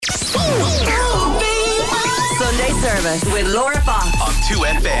Service with Laura Fox on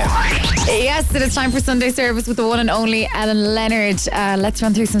 2FM. Yes, it is time for Sunday Service with the one and only Ellen Leonard. Let's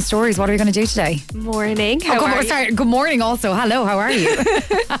run through some stories. What are we going to do today? Morning. Good morning also. Hello, how are you?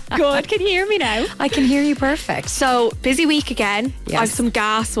 Good. Can you hear me now? I can hear you perfect. So, busy week again. Yes. I have some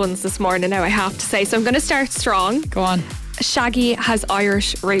gas ones this morning now, I have to say. So I'm going to start strong. Go on. Shaggy has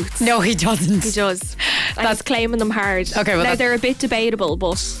Irish roots. No, he doesn't. He does. And he's claiming them hard. Okay, well, now they're a bit debatable,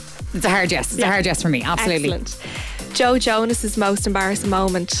 but it's a hard yes. It's a hard yes for me, absolutely. Excellent. Joe Jonas's most embarrassing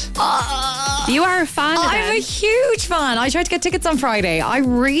moment. You are a fan of I'm them. a huge fan. I tried to get tickets on Friday. I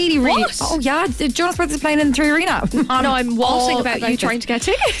really What? Oh yeah, Jonas Brothers is playing in the Three Arena. No, I'm waltzing all about you this. trying to get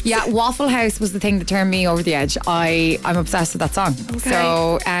tickets. Yeah, Waffle House was the thing that turned me over the edge. I'm obsessed with that song. Okay.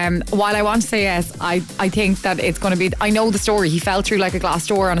 So while I want to say yes, I think that it's going to be. I know the story. He fell through like a glass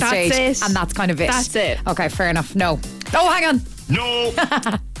door on a That's stage, it. and that's kind of it. That's it. Okay, fair enough. No. Oh, hang on. No.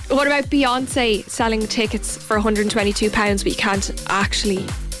 What about Beyonce selling tickets for £122 but you can't actually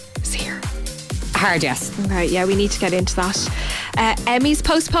see her? Hard yes. Okay, yeah, we need to get into that. Emmy's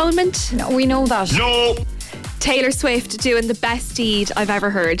postponement. No, we know that. No. Taylor Swift doing the best deed I've ever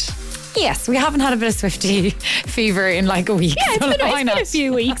heard. Yes, we haven't had a bit of Swiftie fever in like a week. Yeah, so why it's been not? a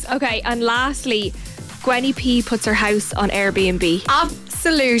few weeks. Okay, and lastly, Gwenny P puts her house on Airbnb.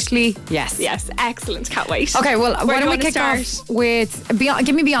 Absolutely yes. Yes, excellent. Can't wait. Okay, well, Where why do don't you we wanna kick start? off with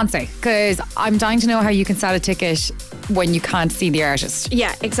give me Beyonce, because I'm dying to know how you can sell a ticket when you can't see the artist.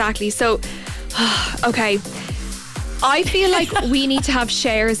 Yeah, exactly. So, okay. I feel like we need to have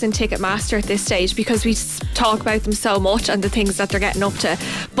shares in Ticketmaster at this stage because we talk about them so much and the things that they're getting up to.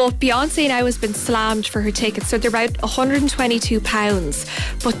 But Beyonce now has been slammed for her tickets. So they're about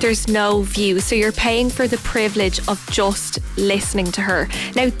 £122, but there's no view. So you're paying for the privilege of just listening to her.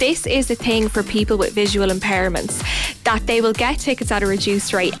 Now, this is a thing for people with visual impairments, that they will get tickets at a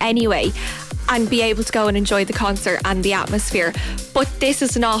reduced rate anyway and be able to go and enjoy the concert and the atmosphere. But this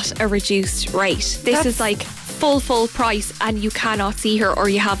is not a reduced rate. This is like full price, and you cannot see her or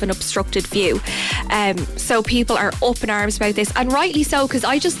you have an obstructed view. So people are up in arms about this, and rightly so, because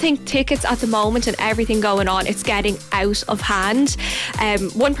I just think tickets at the moment and everything going on, it's getting out of hand.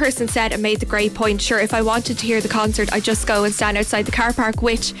 One person said and made the great point, sure, if I wanted to hear the concert, I'd just go and stand outside the car park,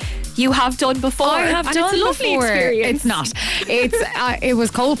 which you have done before. I have and done it's a lovely before. experience. It's not. It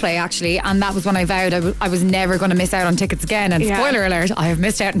was Coldplay actually, and that was when I vowed I was never going to miss out on tickets again. And spoiler alert, I have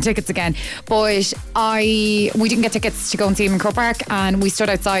missed out on tickets again. But we didn't get tickets to go and see him in Croke Park, and we stood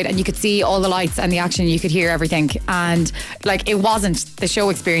outside and you could see all the lights and the action. You could hear everything, and like it wasn't the show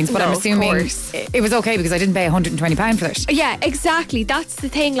experience, but No, I'm of assuming course. it was okay because I didn't pay £120 for it. Yeah, exactly. That's the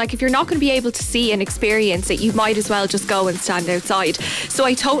thing. Like, if you're not going to be able to see and experience it, you might as well just go and stand outside. So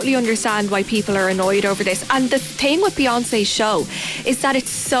I totally understand why people are annoyed over this. And the thing with Beyonce's show is that it's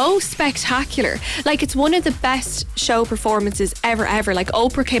so spectacular. Like, it's one of the best show performances ever. Like,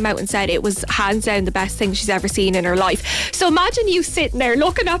 Oprah came out and said it was hands down the best thing she's ever seen in her life. So imagine you sitting there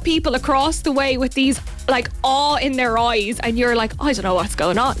looking at people across the way with these like awe in their eyes, and you're like, I don't know what's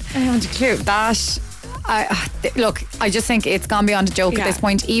going on. I haven't a clue. Look, I just think it's gone beyond a joke at this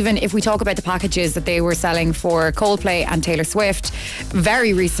point. Even if we talk about the packages that they were selling for Coldplay and Taylor Swift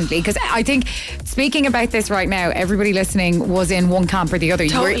very recently, because I think, speaking about this right now, everybody listening was in one camp or the other.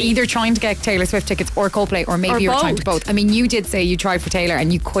 You were Totally. either trying to get Taylor Swift tickets or Coldplay, or maybe Or you were trying to both. both. I mean, you did say you tried for Taylor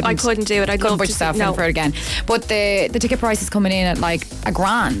and you couldn't. I couldn't do it. I'd couldn't love put to yourself see- in no. for it again. But the ticket price is coming in at like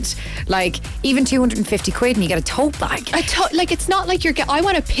 £1,000, like even 250 quid, and you get a tote bag. Like, it's not like I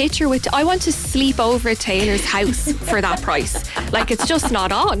want a picture with, I want to sleep over at Taylor's house for that price. Like, it's just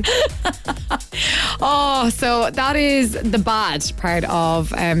not on. Oh, so that is the bad part of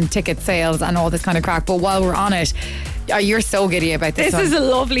ticket sales and all this kind of crack. But while we're on it, you're so giddy about this This one. is a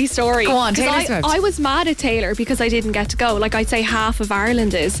lovely story. Go on, 'Cause Taylor Swift. I was mad at Taylor because I didn't get to go. Like, I'd say half of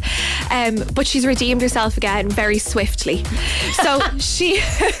Ireland is. But she's redeemed herself again very swiftly. So she...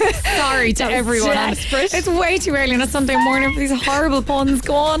 Sorry to That was everyone. desperate. It's way too early on a Sunday morning for these horrible puns.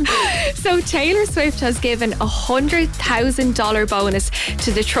 Go on. So Taylor Swift has given a $100,000 bonus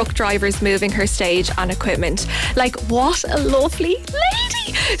to the truck drivers moving her stage and equipment. Like, what a lovely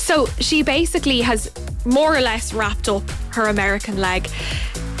lady. So she basically has more or less wrapped up her American leg.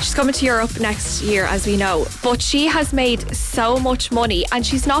 She's coming to Europe next year, as we know, but she has made so much money and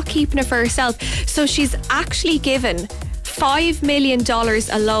she's not keeping it for herself. So she's actually given $5 million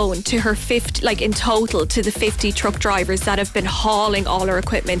alone to her 50, like in total, to the 50 truck drivers that have been hauling all her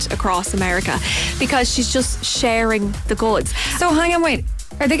equipment across America, because she's just sharing the goods. So hang on, wait.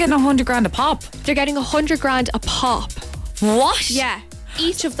 Are they getting $100,000 a pop? They're getting $100,000 a pop. What? Yeah.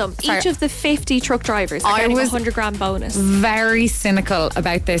 Each of them, Sorry. each of the 50 truck drivers are getting a 100 grand bonus. Very cynical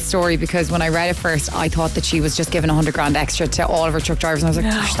about this story because when I read it first, I thought that she was just giving 100 grand extra to all of her truck drivers, and I was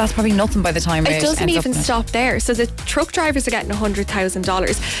like, gosh, that's probably nothing by the time It doesn't ends even up in it. stop there. So the truck drivers are getting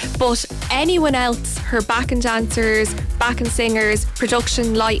 $100,000, but anyone else, her backing dancers, backing singers,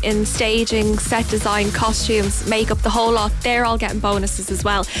 production, lighting, staging, set design, costumes, makeup, the whole lot, they're all getting bonuses as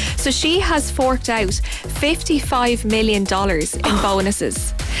well. So she has forked out $55 million in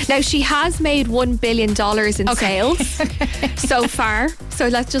bonuses. Now, she has made $1 billion in sales so far. So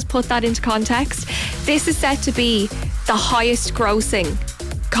let's just put that into context. This is set to be the highest grossing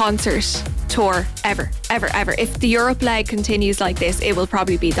concert tour ever. If the Europe leg continues like this, it will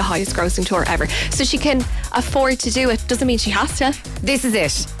probably be the highest grossing tour ever. So she can afford to do it. Doesn't mean she has to. This is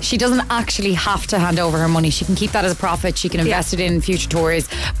it. She doesn't actually have to hand over her money. She can keep that as a profit. She can invest it in future tours,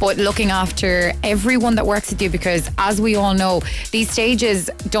 but looking after everyone that works with you, because as we all know, these stages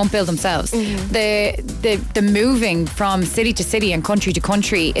don't build themselves. The moving from city to city and country to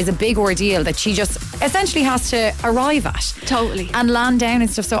country is a big ordeal that she just essentially has to arrive at. Totally. And land down and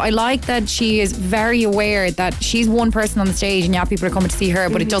stuff. So I like that she is very aware that she's one person on the stage and people are coming to see her,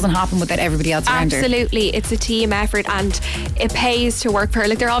 but it doesn't happen without everybody else around her. Absolutely. It's a team effort and it pays to work for her.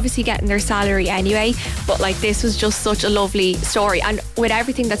 Like, they're obviously getting their salary anyway, but like, this was just such a lovely story. And with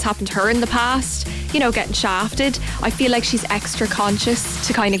everything that's happened to her in the past, you know, getting shafted, I feel like she's extra conscious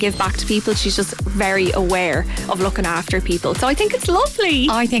to kind of give back to people. She's just very aware of looking after people. So I think it's lovely.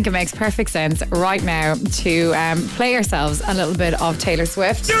 I think it makes perfect sense right now to play ourselves a little bit of Taylor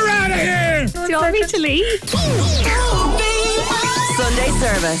Swift. You're out of here! Do you want me to leave? Sunday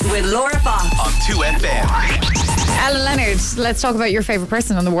service with Laura Fox On 2FM. Ellen Leonard, let's talk about your favourite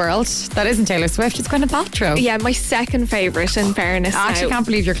person in the world. That isn't Taylor Swift, it's Gwyneth Paltrow. Yeah, my second favourite, in fairness. I actually now. can't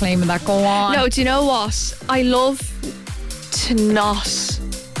believe you're claiming that. Go on. No, do you know what? I love to not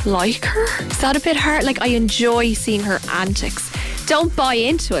like her. Is that a bit hard? Like, I enjoy seeing her antics. Don't buy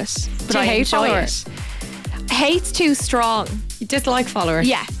into it, but Do you I hate enjoy follow her? it. Hate's too strong. You dislike follower.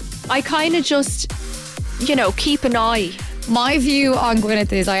 Yeah. I kind of just, you know, keep an eye. My view on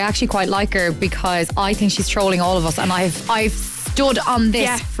Gwyneth is I actually quite like her because I think she's trolling all of us, and I've stood on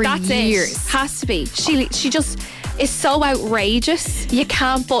this for that's years. It. Has to be. She just is so outrageous. You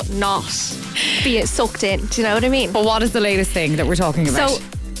can't but not be sucked in. Do you know what I mean? But what is the latest thing that we're talking about? So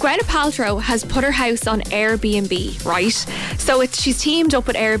Gwyneth Paltrow has put her house on Airbnb, right? So she's teamed up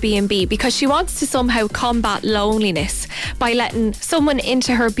with Airbnb because she wants to somehow combat loneliness by letting someone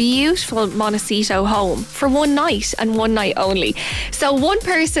into her beautiful Montecito home for one night and one night only. So one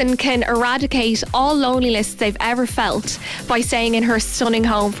person can eradicate all loneliness they've ever felt by staying in her stunning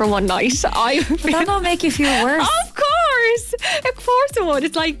home for one night. Would that not make you feel worse? Of course it would.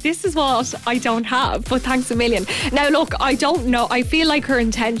 It's like, this is what I don't have, but thanks a million. Now look, I don't know, I feel like her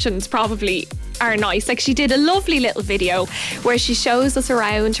intentions probably are nice. Like, she did a lovely little video where she shows us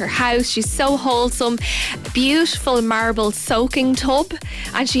around her house. She's so wholesome, beautiful marble soaking tub,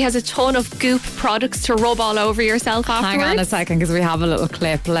 and she has a ton of Goop products to rub all over yourself afterwards. Hang on a second, because we have a little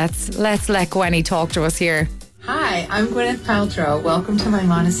clip. Let's let Gwenny talk to us here. Hi, I'm Gwyneth Paltrow. Welcome to my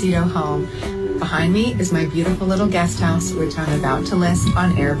Montecito home. Behind me is my beautiful little guest house, which I'm about to list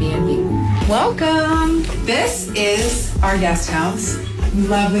on Airbnb. Welcome! This is our guest house.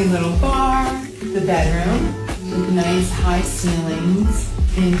 Lovely little bar, the bedroom, with nice high ceilings.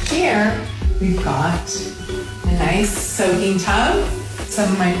 And here, we've got a nice soaking tub,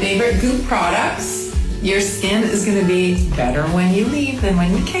 some of my favorite Goop products. Your skin is going to be better when you leave than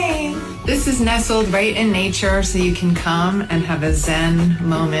when you came. This is nestled right in nature, so you can come and have a zen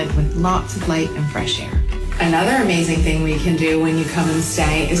moment with lots of light and fresh air. Another amazing thing we can do when you come and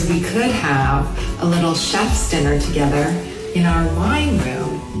stay is we could have a little chef's dinner together in our wine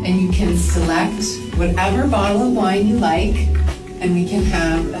room, and you can select whatever bottle of wine you like, and we can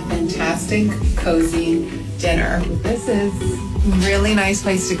have a fantastic, cozy dinner. This is a really nice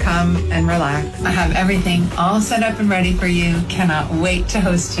place to come and relax. I have everything all set up and ready for you. Cannot wait to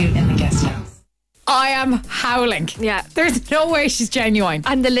host you in the guest house. I am howling. Yeah. There's no way she's genuine.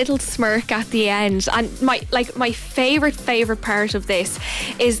 And the little smirk at the end. And my favourite part of this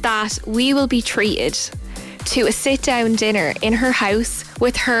is that we will be treated to a sit-down dinner in her house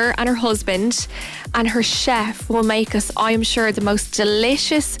with her and her husband, and her chef will make us, I'm sure, the most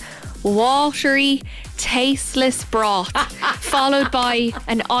delicious, watery, tasteless broth followed by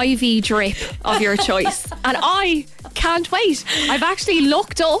an IV drip of your choice. And I can't wait. I've actually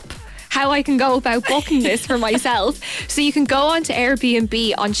looked up how I can go about booking this for myself. So you can go on to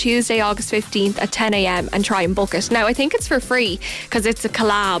Airbnb on Tuesday, August 15th at 10 a.m. and try and book it. Now, I think it's for free because it's a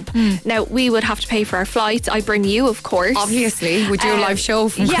collab. Now, we would have to pay for our flights. I bring you, of course. Obviously, we do a live show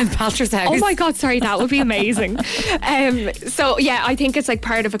from Gwyneth Paltrow's house. Oh my God, sorry, that would be amazing. So yeah, I think it's like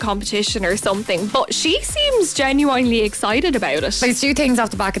part of a competition or something. But she seems genuinely excited about it. There's two things off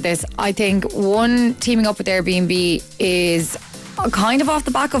the back of this. I think one, teaming up with Airbnb is kind of off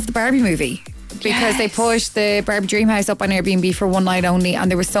the back of the Barbie movie. Because they pushed the Barbie Dreamhouse up on Airbnb for one night only, and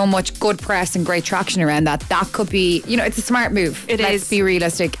there was so much good press and great traction around that. That could be, it's a smart move. Let's be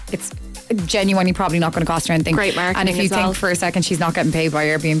realistic. It's genuinely probably not going to cost her anything. Great marketing. And if you think for a second she's not getting paid by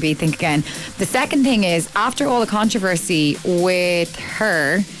Airbnb, think again. The second thing is, after all the controversy with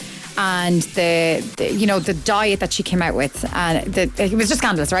her and the diet that she came out with, and it was just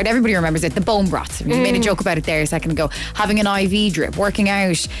scandalous, right? Everybody remembers it. The bone broth. You made a joke about it there a second ago. Having an IV drip, working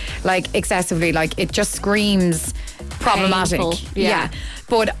out like excessively, like it just screams problematic. Painful. Yeah.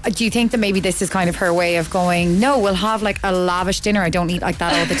 But do you think that maybe this is kind of her way of going, no, we'll have like a lavish dinner. I don't eat like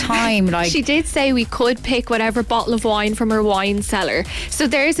that all the time. Like, she did say we could pick whatever bottle of wine from her wine cellar. So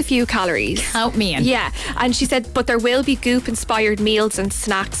there's a few calories. Count me in. Yeah. And she said, but there will be Goop inspired meals and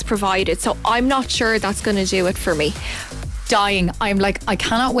snacks provided. So I'm not sure that's going to do it for me. Dying. I'm like, I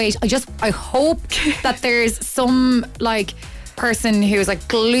cannot wait. I hope that there's some like person who's like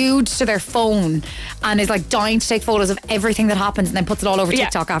glued to their phone and is like dying to take photos of everything that happens and then puts it all over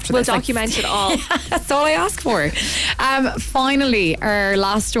TikTok after we'll this. Document it all. That's all I ask for. Finally, our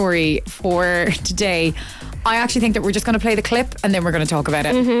last story for today. I actually think that we're just going to play the clip and then we're going to talk about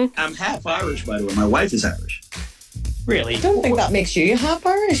it. I'm half Irish, by the way. My wife is Irish. Really? I don't think that makes you half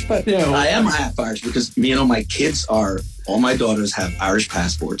Irish, but I am half Irish because my kids all my daughters have Irish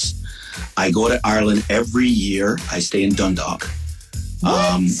passports. I go to Ireland every year. I stay in Dundalk,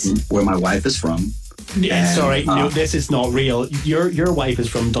 where my wife is from. Yeah, sorry, no, this is not real. Your wife is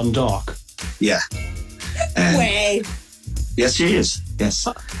from Dundalk. Yeah. And way. Yes, she is. Yes,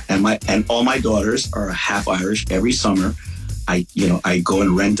 and all my daughters are half Irish. Every summer, I go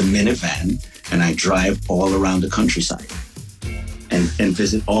and rent a minivan and I drive all around the countryside and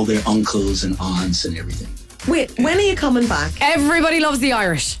visit all their uncles and aunts and everything. Wait, when are you coming back? Everybody loves the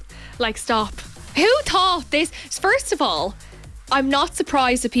Irish. Like, stop. Who thought this? First of all, I'm not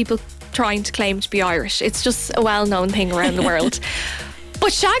surprised at people trying to claim to be Irish. It's just a well-known thing around the world.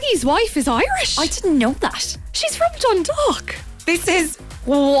 But Shaggy's wife is Irish. I didn't know that. She's from Dundalk. This is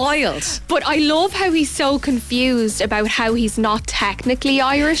wild. But I love how he's so confused about how he's not technically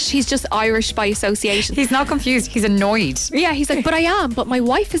Irish. He's just Irish by association. He's not confused. He's annoyed. Yeah, he's like, but I am. But my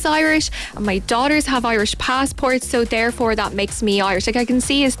wife is Irish and my daughters have Irish passports, so therefore that makes me Irish. Like, I can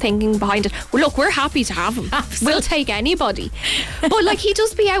see his thinking behind it. Well, look, we're happy to have him. Absolutely. We'll take anybody. But like, he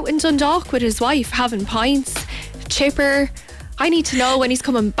does be out in Dundalk with his wife having pints, chipper. I need to know when he's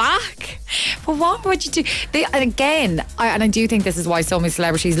coming back. But what would you do? I do think this is why so many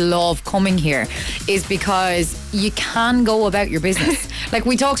celebrities love coming here, is because you can go about your business. Like,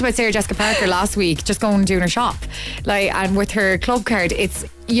 we talked about Sarah Jessica Parker last week, just going and doing her shop, like, and with her club card, it's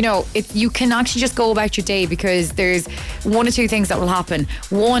you can actually just go about your day, because there's one or two things that will happen.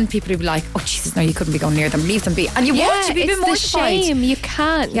 One, people will be like, oh Jesus, no, you couldn't be going near them, leave them be, and you want to be a bit mortified. Shame, you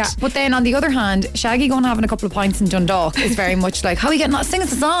can't. Yeah, but then on the other hand, Shaggy going having a couple of pints in Dundalk is very much like, how are you getting that? Sing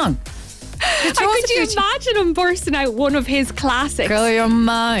us a song. Could you imagine him bursting out one of his classics? Girl, you're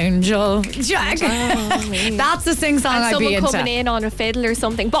mine, Joe. That's the sing song I'd be into. Someone coming in on a fiddle or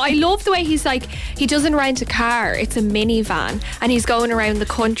something. But I love the way he's like, he doesn't rent a car, it's a minivan, and he's going around the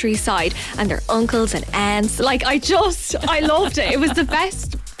countryside and their uncles and aunts. Like, I loved it. It was the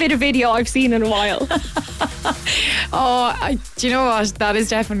best bit of video I've seen in a while. Do you know what? That is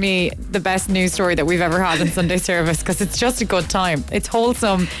definitely the best news story that we've ever had in Sunday Service, because it's just a good time. It's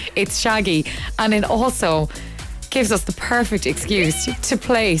wholesome, it's Shaggy, and it also gives us the perfect excuse to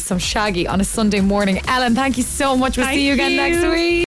play some Shaggy on a Sunday morning. Ellen, thank you so much. We'll see you again next week.